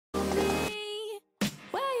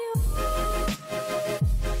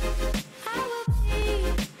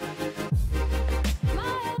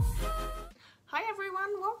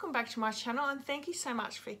back to my channel, and thank you so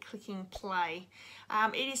much for clicking play.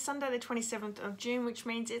 It is Sunday the 27th of June, which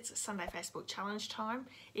means it's Sunday Facebook challenge time.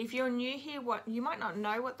 If you're new here, you might not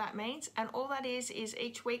know what that means, and all that is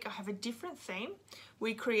each week I have a different theme.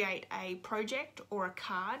 We create a project or a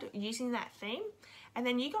card using that theme, and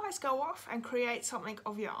then you guys go off and create something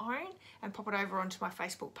of your own and pop it over onto my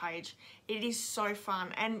Facebook page. It is so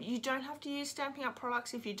fun, and you don't have to use Stampin' Up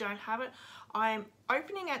products if you don't have it. I'm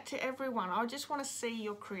opening it to everyone. I just want to see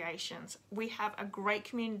your creations. We have a great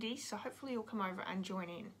community, so hopefully you'll come over and join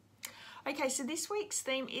in. Okay, so this week's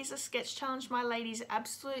theme is a sketch challenge. My ladies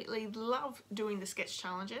absolutely love doing the sketch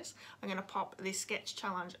challenges. I'm going to pop this sketch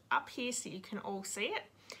challenge up here so you can all see it.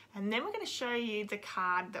 And then we're going to show you the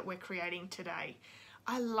card that we're creating today.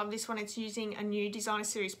 I love this one. It's using a new designer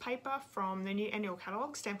series paper from the new annual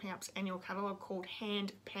catalogue, Stampin' Up's annual catalogue, called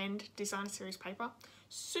Hand Penned Designer Series paper.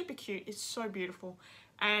 Super cute. It's so beautiful.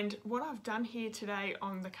 And what I've done here today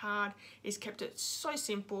on the card is kept it so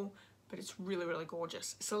simple, but it's really, really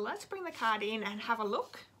gorgeous. So let's bring the card in and have a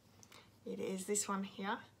look. It is this one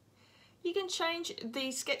here. You can change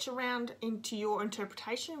the sketch around into your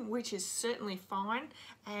interpretation, which is certainly fine.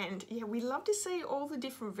 And yeah, we love to see all the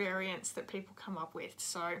different variants that people come up with.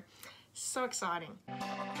 So exciting.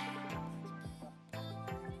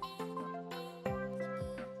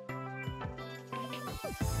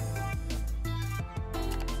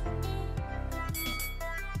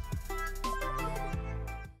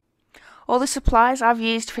 All the supplies I've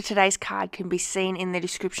used for today's card can be seen in the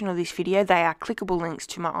description of this video. They are clickable links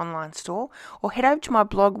to my online store, or head over to my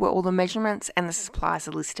blog where all the measurements and the supplies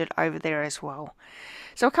are listed over there as well.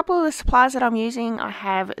 So a couple of the supplies that I'm using, I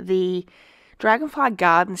have the Dragonfly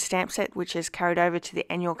garden stamp set, which is carried over to the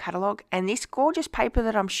annual catalogue, and this gorgeous paper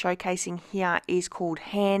that I'm showcasing here is called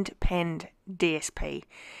Hand Penned DSP.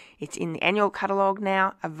 It's in the annual catalogue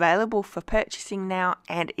now, available for purchasing now,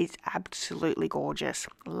 and it's absolutely gorgeous.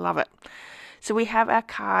 Love it. So we have our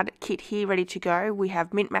card kit here ready to go. We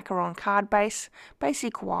have mint macaron card base,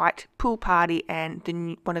 basic white, pool party, and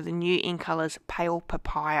one of the new in colours, pale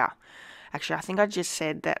papaya. Actually, I think I just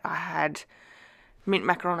said that I had mint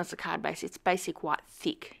macaron as the card base. It's basic white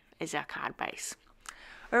thick as our card base.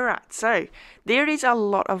 Alright, so there is a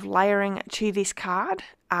lot of layering to this card.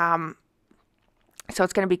 So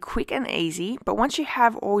it's going to be quick and easy, but once you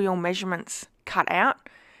have all your measurements cut out,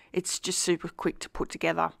 it's just super quick to put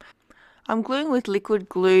together. I'm gluing with liquid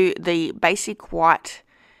glue the basic white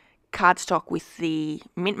cardstock with the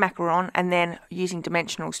mint macaron, and then using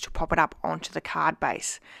dimensionals to pop it up onto the card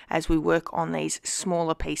base as we work on these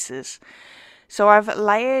smaller pieces. So I've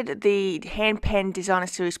layered the hand pen designer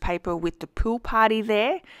series paper with the pool party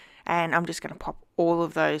there, and I'm just going to pop all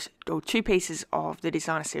of those, or two pieces of the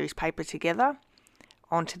designer series paper together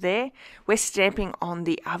onto there. We're stamping on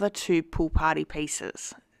the other two pool party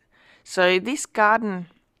pieces. So this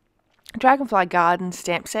Dragonfly garden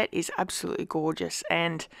stamp set is absolutely gorgeous,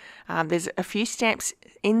 and there's a few stamps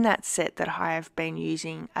in that set that I have been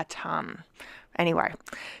using a ton. Anyway,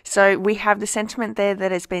 so we have the sentiment there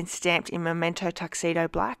that has been stamped in Memento Tuxedo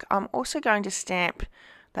Black. I'm also going to stamp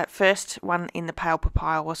that first one in the pale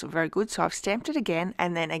papaya, wasn't very good, so I've stamped it again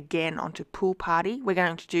and then again onto pool party. We're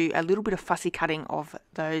going to do a little bit of fussy cutting of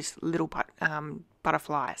those little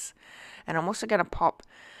butterflies. And I'm also going to pop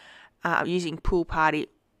using pool party,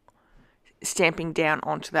 stamping down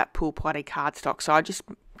onto that pool party cardstock. So I just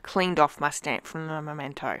cleaned off my stamp from the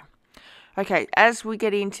Memento. Okay, as we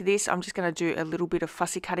get into this, I'm just going to do a little bit of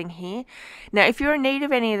fussy cutting here. Now, if you're in need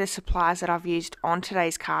of any of the supplies that I've used on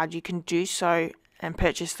today's card, you can do so and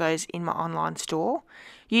purchase those in my online store.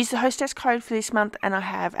 Use the hostess code for this month, and I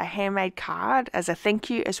have a handmade card as a thank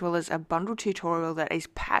you, as well as a bundle tutorial that is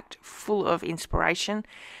packed full of inspiration.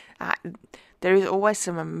 There is always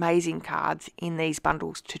some amazing cards in these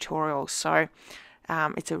bundles tutorials, so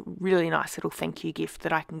it's a really nice little thank you gift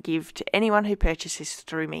that I can give to anyone who purchases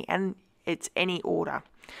through me, and it's any order.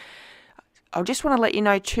 I just want to let you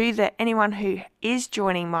know too that anyone who is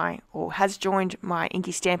joining or has joined my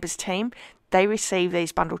Inky Stampers team, they receive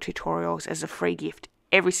these bundle tutorials as a free gift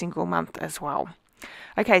every single month as well.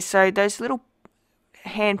 Okay, so those little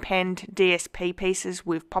hand-penned DSP pieces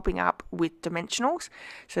we're popping up with dimensionals.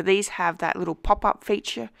 So these have that little pop-up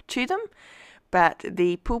feature to them, but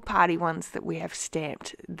the pool party ones that we have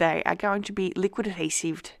stamped, they are going to be liquid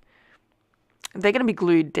adhesived. They're going to be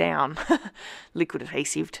glued down, liquid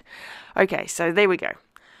adhesived. Okay, so there we go.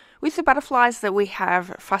 With the butterflies that we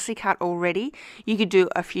have fussy cut already, you could do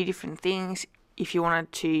a few different things. If you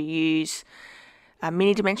wanted to use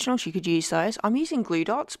mini dimensionals, you could use those. I'm using glue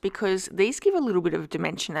dots because these give a little bit of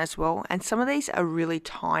dimension as well, and some of these are really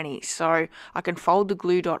tiny, so I can fold the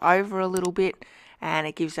glue dot over a little bit and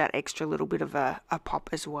it gives that extra little bit of a pop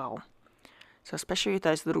as well. So especially with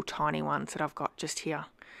those little tiny ones that I've got just here.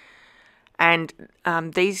 And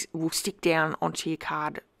these will stick down onto your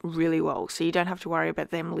card really well, so you don't have to worry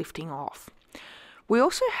about them lifting off. We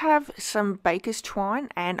also have some baker's twine,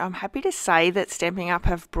 and I'm happy to say that Stampin' Up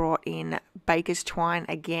have brought in baker's twine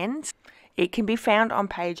again. It can be found on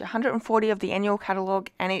page 140 of the annual catalogue,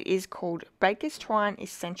 and it is called Baker's Twine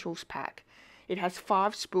Essentials Pack. It has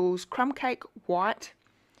 5 spools, crumb cake, white,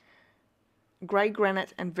 grey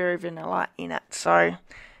granite and very vanilla in it. So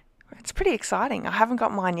it's pretty exciting. I haven't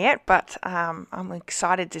got mine yet, but I'm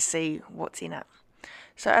excited to see what's in it.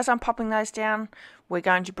 So as I'm popping those down, we're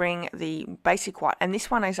going to bring the basic white, and this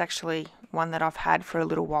one is actually one that I've had for a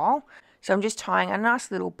little while. So I'm just tying a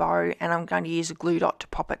nice little bow, and I'm going to use a glue dot to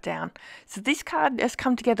pop it down. So this card has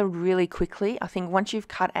come together really quickly. I think once you've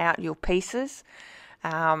cut out your pieces,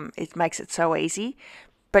 it makes it so easy.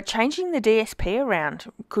 But changing the DSP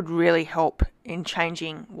around could really help in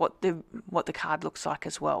changing what the card looks like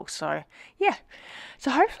as well. So yeah,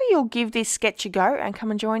 so hopefully you'll give this sketch a go and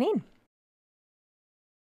come and join in.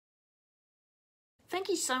 Thank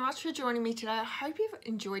you so much for joining me today. I hope you've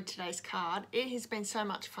enjoyed today's card. It has been so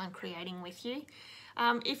much fun creating with you.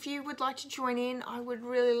 If you would like to join in, I would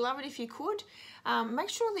really love it if you could. Make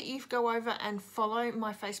sure that you go over and follow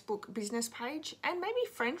my Facebook business page, and maybe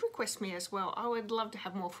friend request me as well. I would love to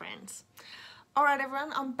have more friends. Alright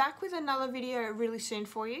everyone, I'm back with another video really soon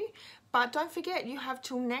for you, but don't forget you have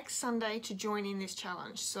till next Sunday to join in this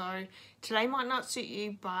challenge. So today might not suit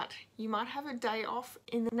you, but you might have a day off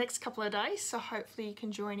in the next couple of days, so hopefully you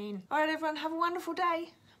can join in. Alright everyone, have a wonderful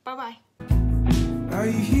day. Bye bye. Are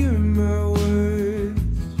you hearing my words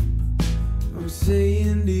I'm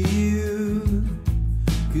saying to you?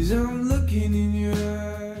 'Cause I'm looking in your